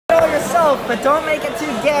yourself, but don't make it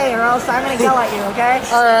too gay, or else I'm gonna yell at you. Okay?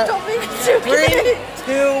 All right. Don't make it too 3, gay.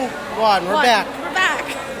 2, 1. We're back. We're back.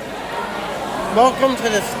 Welcome to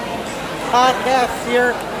this podcast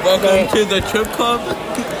here. Welcome to the Trip Club.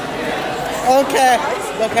 Okay.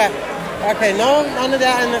 None of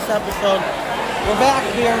that in this episode. We're back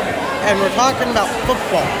here, and we're talking about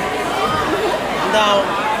football. Now,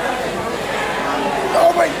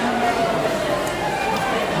 oh my!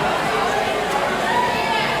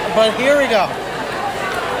 But here we go.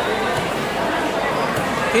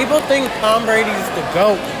 People think Tom Brady's the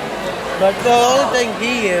GOAT, but the only thing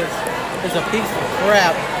he is a piece of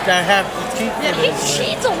crap that has to cheat. Yeah, he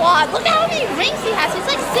cheats a lot. Look at how many rings he has. He's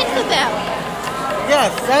like 6 of them.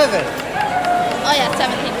 Yeah, 7. Oh yeah,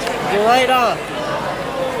 17. You're right on.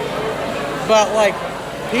 But like,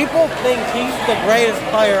 people think he's the greatest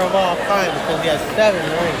player of all time because he has 7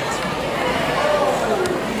 rings.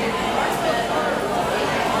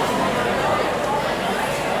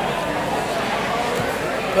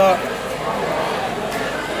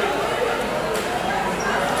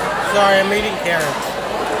 Sorry, I'm eating carrots.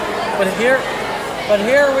 But here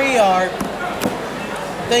we are,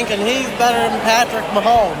 thinking he's better than Patrick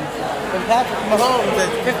Mahomes. And Patrick Mahomes has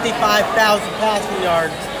 55,000 passing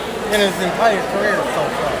yards in his entire career so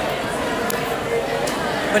far.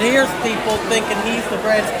 But here's people thinking he's the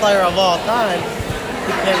greatest player of all time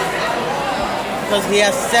because he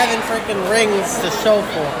has 7 freaking rings to show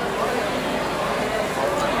for it.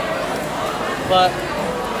 But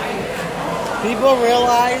people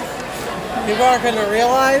are going to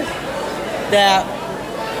realize that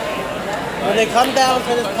when they come down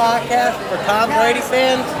to this podcast for Tom Brady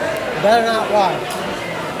fans, better not watch.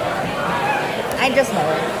 I just know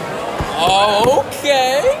it. Oh,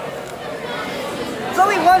 okay. It's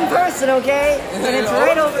only one person, okay? And it's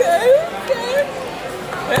right over. Okay.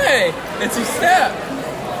 Hey, it's your step.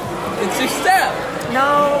 It's your step.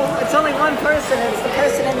 No, it's only one person. It's the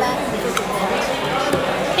person in that.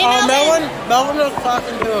 Hey, Melvin was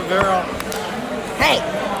talking to a girl. Hey,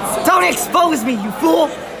 don't expose me, you fool!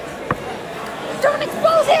 Don't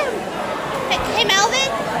expose him. Hey Melvin,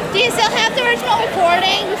 do you still have the original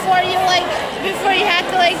recording before you had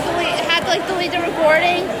to delete the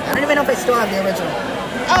recording? I don't even know if I still have the original.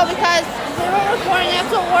 Oh, because we were recording an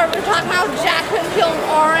episode where we were talking about Jack killing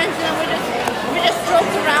Orange, and then we just stroked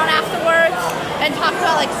around afterwards and talked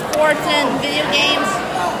about like sports and video games.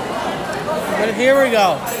 But here we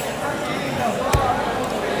go.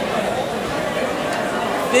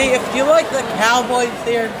 See, if you like the Cowboys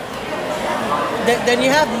here, then you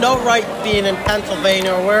have no right being in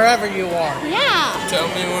Pennsylvania or wherever you are. Yeah. Tell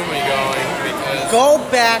me when we're going because Go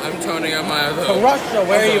back I'm turning on my other to Russia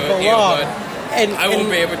where you belong. earbud. I won't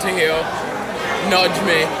be able to hear. Nudge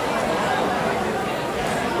me.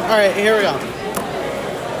 Alright, here we go.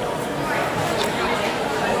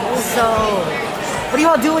 So, what are you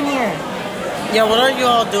all doing here? Yeah, what are you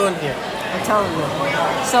all doing here? I'm telling you.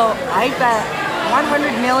 So, I bet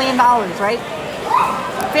 $100 million, right?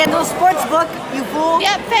 FanDuel Sportsbook, you fool.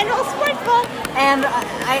 Yeah, FanDuel Sportsbook. And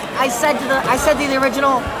I said to the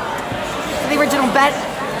original bet,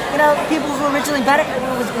 you know, people who originally bet it,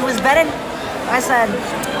 who was betting, I said,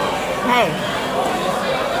 hey,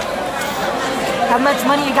 how much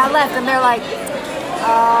money you got left? And they're like,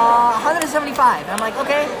 175. I'm like,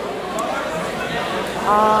 okay.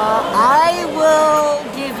 I will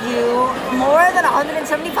give you more than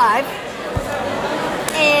 175,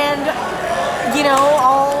 and you know,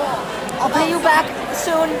 I'll pay you back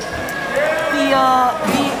soon.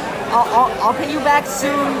 I'll pay you back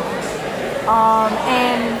soon.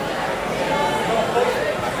 And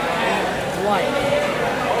what?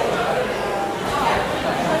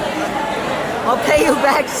 I'll pay you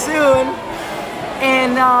back soon.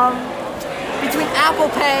 And between Apple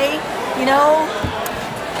Pay, you know.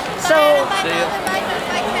 So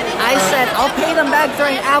I said I'll pay them back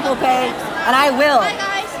during Apple Pay, and I will. Bye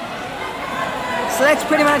guys. So that's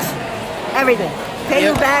pretty much everything. Pay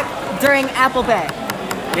you back during Apple Pay.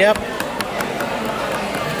 Yep.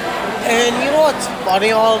 And you know what's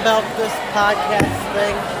funny all about this podcast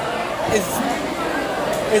thing?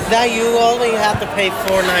 Is that you only have to pay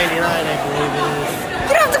 $4.99, I believe it is.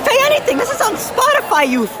 You don't have to pay anything. This is on Spotify,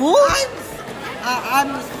 you fool. I'm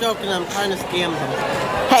just joking. I'm trying to scam him.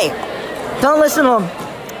 Hey, don't listen to him.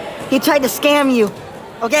 He tried to scam you.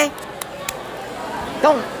 Okay?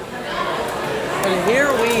 Don't. And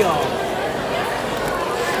here we are.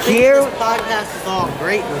 Here. This podcast is all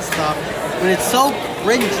great and stuff, but it's so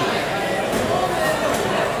cringy.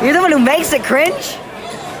 You're the one who makes it cringe?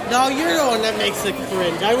 No, you're the one that makes it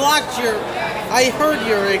cringe. I heard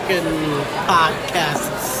your freaking podcast.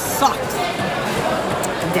 It sucks.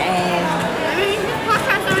 Dang.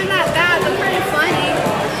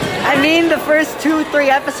 first 2-3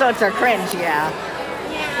 episodes are cringe, yeah.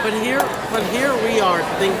 But here we are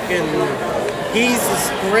thinking he's this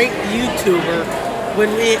great YouTuber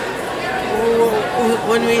when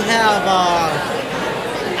we have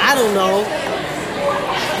I don't know,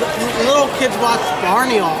 little kids watch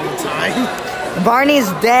Barney all the time. Barney's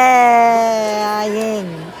dying.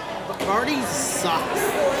 Barney sucks.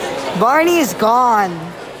 Barney's gone.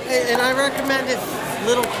 And I recommend if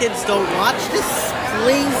little kids don't watch this,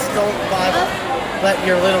 please don't let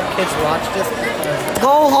your little kids watch this.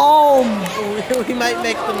 Go home. We might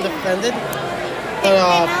make them offended. But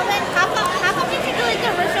Melvin, how come you did like the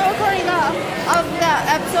original recording of the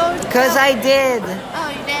episode? Because I did. Oh,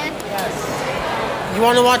 you did? you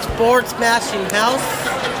want to watch Board Smashing House?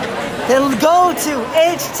 Then go to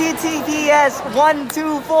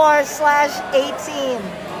https:124/18.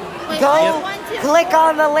 Go click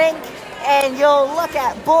on the link and you'll look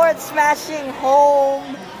at Board Smashing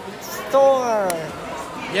Home Store.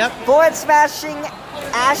 Yep. Board Smashing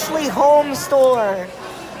Ashley Home Store.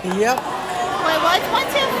 Yep. Wait, what's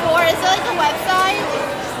 124? Is it like a website?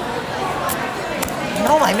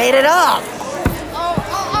 No, I made it up. Oh,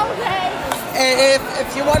 okay. And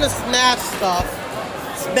if you want to smash stuff,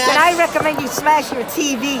 Then I recommend you smash your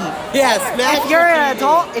TV. Yeah, smash. If you're your an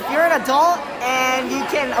TV. adult and you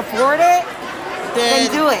can afford it, then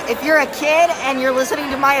do it. If you're a kid and you're listening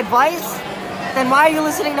to my advice, then why are you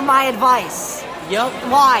listening to my advice? Yep.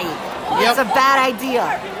 Why? Yep. It's a bad idea.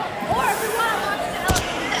 Or if we want to watch the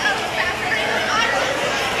Factory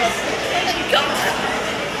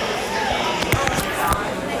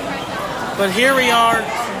But here we are.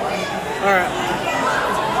 All right.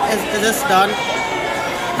 Is this done?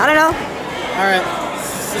 I don't know. All right.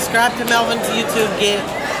 Subscribe to Melvin's YouTube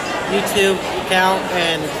account,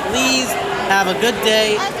 and please have a good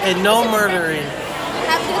day and no murdering.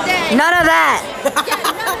 Have a good day. None of that.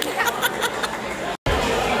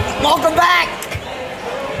 Welcome back.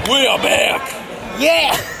 We are back.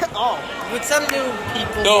 Yeah. Oh, with some new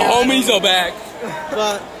people. The homies are back.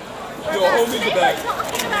 But The homies are back.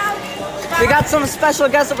 We got some special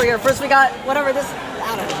guests over here. First we got whatever this,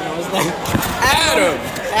 I don't know his name.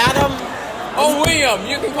 Adam. Oh, William.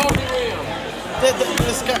 You can call me William.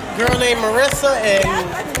 This girl named Marissa,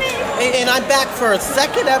 and I'm back for a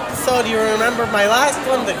second episode. You remember my last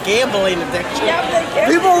one, the gambling addiction.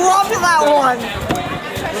 People loved that one.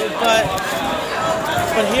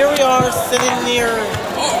 But here we are sitting near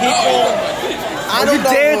people. I don't know.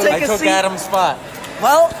 Take I a took seat. Adam's spot.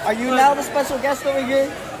 Well, are you now the special guest over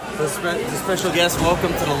here? The special guest,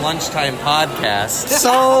 welcome to the Lunchtime Podcast,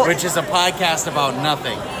 So, which is a podcast about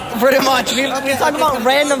nothing. pretty much, we talk about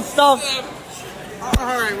random stuff. All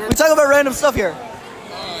right. We talk about random stuff here.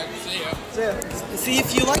 See,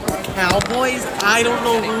 if you like the Cowboys, I don't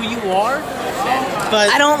know who you are, but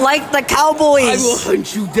I don't like the Cowboys.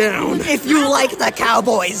 hunt you down. If you like the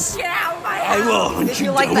Cowboys. Get out of my I will hunt If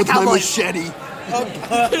you like the Cowboys. machete.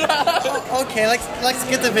 okay, let's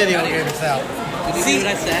get the video games out. See, what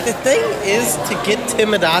I said? the thing is, to get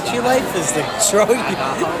Timadachi life is to throw you.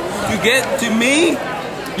 To get to me,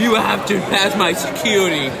 you have to pass my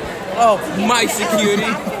security. Oh, My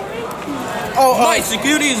security. My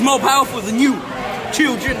security is more powerful than you,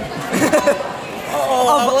 children.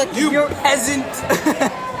 You peasant.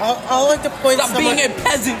 I'll like to point Stop someone. being a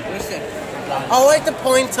peasant. I'll like to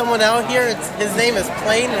point someone out here. His name is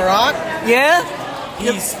Plain Rock. Yeah?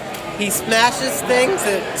 He smashes things,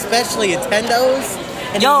 especially Nintendos.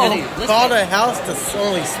 And Yo. he bought a house to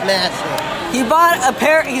only smash it. He bought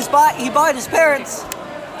he bought his parents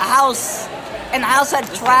a house, and the house had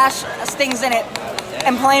trash things in it.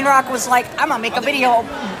 And Plain Rock was like, I'm gonna make a video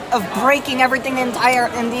of breaking everything in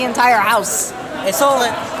the entire house.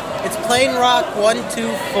 It's Plain Rock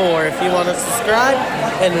 124 if you want to subscribe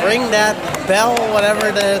and ring that bell,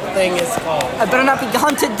 whatever the thing is called. I better not be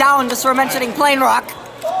hunted down just for mentioning Plain Rock.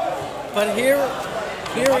 But here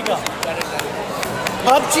we go.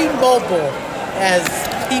 PUBG Mobile has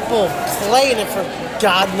people playing it for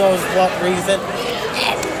God knows what reason,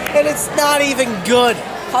 and it's not even good.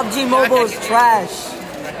 PUBG Mobile is trash.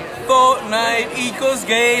 Fortnite equals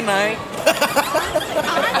gay night.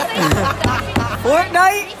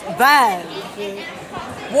 Fortnite, bad.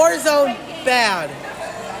 Warzone, bad.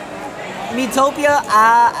 Metopia,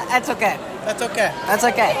 that's okay. That's okay. That's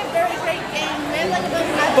okay. Very great game. They have like a bunch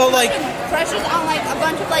of But like, crushes on like a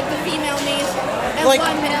bunch of like the female needs and Like-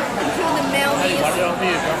 one male and two of the male needs.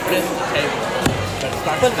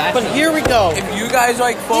 but here we go. If you guys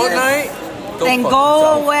like Fortnite, Then fuck go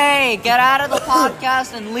yourself. away. Get out of the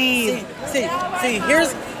podcast and leave. See,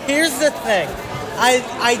 here's the thing.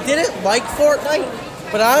 I didn't like Fortnite,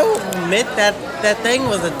 but I will admit that thing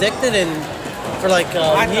was addicted, and for like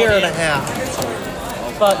a year and a half.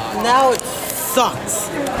 But now it sucks.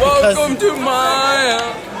 Welcome to my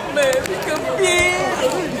house. Baby, come here.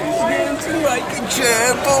 Dancing like a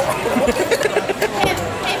champion.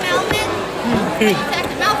 Hey, Melvin.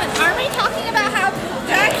 Melvin, aren't we talking about how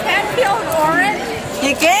Jack can't peel an orange?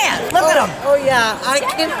 You can't. Look at him. Oh yeah, I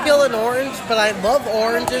can't peel an orange, but I love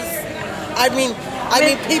oranges. I mean,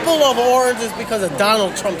 people love oranges because of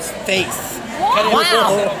Donald Trump's face.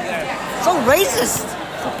 Wow. So racist.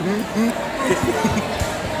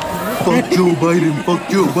 Fuck Joe Biden, fuck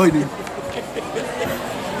Joe Biden.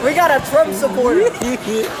 We got a Trump supporter.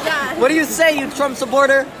 Yeah. What do you say, you Trump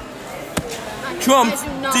supporter? Trump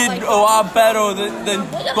did a lot better than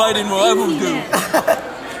Biden will ever do.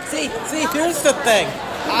 See, here's the thing.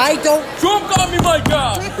 I don't. Trump got me my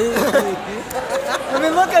job. I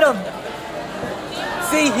mean, look at him.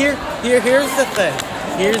 See, here's the thing.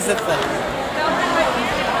 Here's the thing.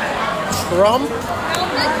 Trump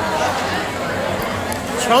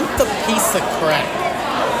the piece of crap.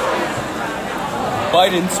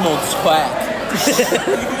 Biden smokes crack.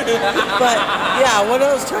 But yeah, what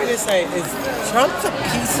I was trying to say is Trump's a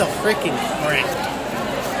piece of freaking crap.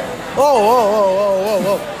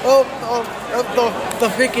 Whoa. The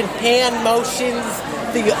freaking hand motions,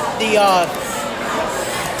 the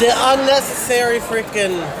unnecessary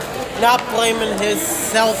freaking not blaming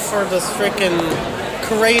himself for this freaking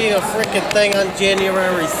creating a freaking thing on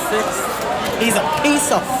January 6th. He's a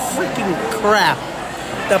piece of freaking crap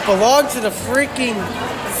that belongs to the freaking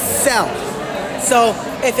South. So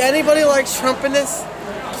if anybody likes Trump in this,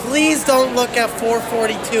 please don't look at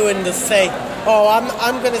 442 and just say, oh,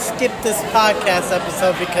 I'm going to skip this podcast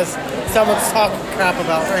episode because someone's talking crap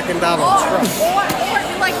about freaking Donald Trump. Or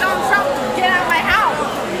like Donald Trump, get out of my house.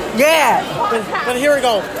 Yeah. But here we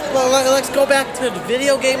go. Let's go back to the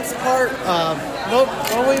video games part. What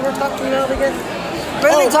we were talking about again?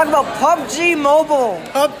 We're going to be talking about PUBG Mobile.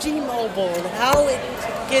 PUBG Mobile and how it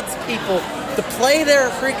gets people to play their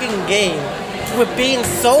freaking game with being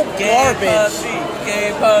so garbage.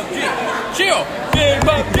 Game PUBG. Chill. Game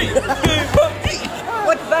PUBG. Game PUBG.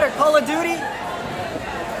 What's better, Call of Duty?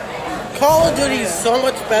 Call of Duty is so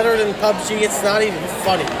much better than PUBG, it's not even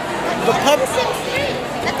funny. But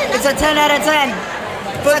It's a 10 out of 10.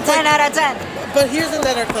 It's a 10 out of 10. But here's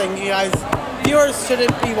another thing, you guys. Viewers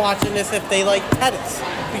shouldn't be watching this if they like tennis.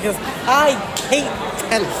 Because I hate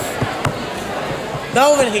tennis.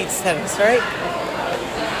 No one hates tennis, right?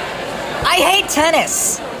 I hate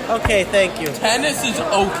tennis. Okay, thank you. Tennis is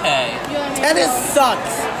okay. Tennis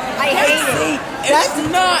sucks. I hate it.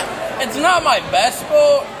 It's not my best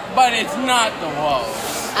sport, but it's not the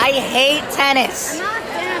worst. I hate tennis. I'm not a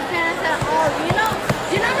fan of tennis at all. Do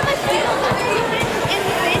you know how much people get in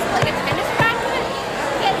the face like a tennis practice?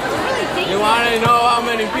 It's really dangerous. You want to know how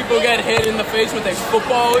many people get hit in the face with a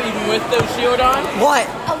football even with their shield on? What?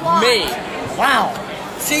 A lot. Me. Wow.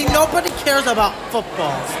 See, nobody cares about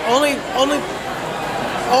footballs. Only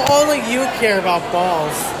you care about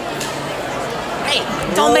balls. Hey,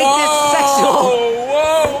 don't make this sexual.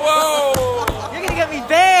 Whoa. You're gonna get me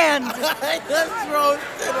banned. That's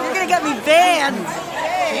roasted. You're gonna get me banned.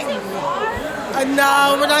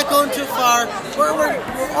 No, we're not going too far.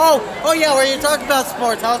 Oh yeah, when you're talking about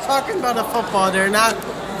sports, I was talking about the football. They're not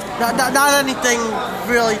anything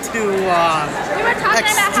really too We were talking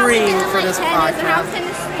about how we extreme didn't for like this tennis and how podcast.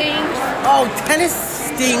 tennis stinks. Oh, tennis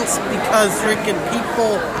stinks because freaking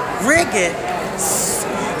people rig it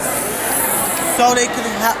so they can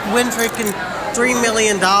win freaking $3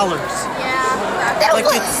 million. Yeah. Like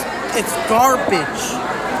it's garbage,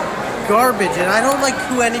 and I don't like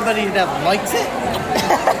anybody that likes it.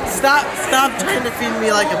 Stop trying to feed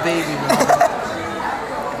me like a baby, man.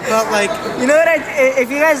 But like, You know what? If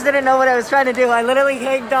you guys didn't know what I was trying to do, I literally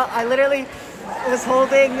was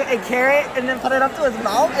holding a carrot and then put it up to his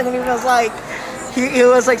mouth, and then he was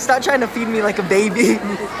like, stop trying to feed me like a baby.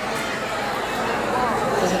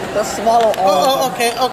 Just swallow all. okay,